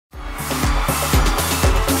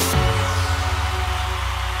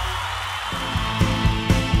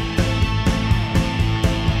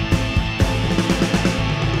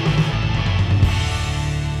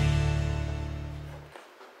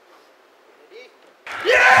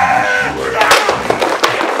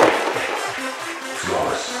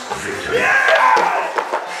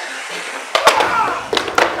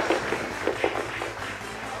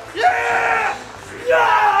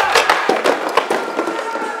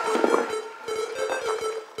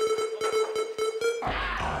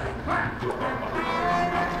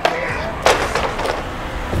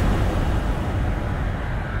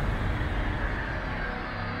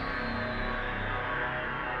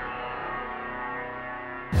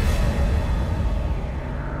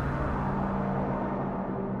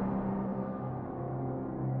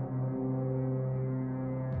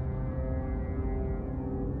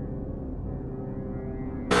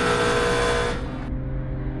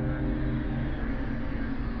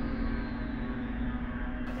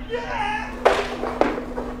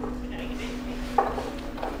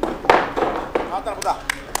ආතන පුතා.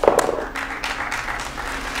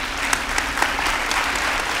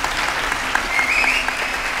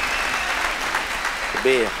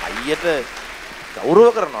 ඔබේ හයියට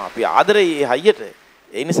ගෞරව කරනවා. අපි ආදරෙයි මේ හයියට.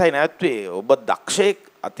 ඒ නිසායි නැවතුනේ ඔබ දක්ෂයෙක්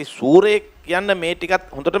අති සූරයෙක් කියන්න මේ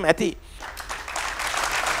ටිකත් හොඳටම ඇති.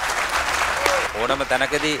 ඕනම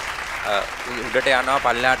තැනකදී උඩට යනවා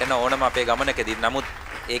පල්ලෙහාට එන ඕනම අපේ ගමනකදී නමුත්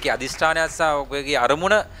ඒකේ අදිෂ්ඨානය සහ ඔබගේ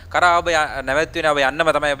අරමුණ කරා ඔබ නැවතුනේ ඔබ යන්නම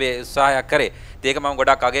තමයි ඔබ උත්සාහයක් කරේ. ඒක මම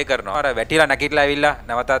ගොඩක් අගය කරනවා. අර වැටිලා නැගිටලා ඇවිල්ලා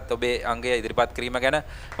නැවතත් ඔබේ අංගය ඉදිරිපත් කිරීම ගැන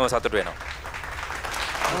මම සතුටු වෙනවා.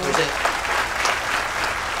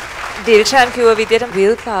 දිල්ෂාන් කිව්ව විදියට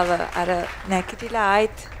විල් පවර් අර නැගිටලා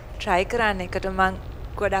ආයිත් try කරන්න එකට මම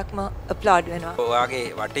ගොඩක්ම අප්ලෝඩ් වෙනවා. ඔයාගේ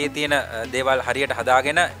වටේ තියෙන දේවල් හරියට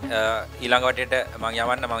හදාගෙන ඊළඟ වටේට මම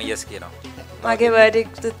යවන්න මම yes කියනවා. මගේ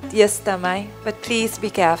verdict yes තමයි. But please be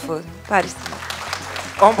careful. පරිස්සම්.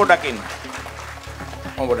 කොහොම පොඩක් ඉන්න.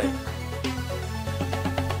 කොහොම පොඩයි.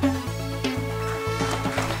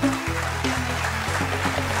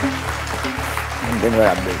 දෙන්න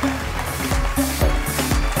අප්ඩේට්.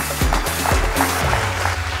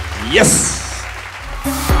 Yes.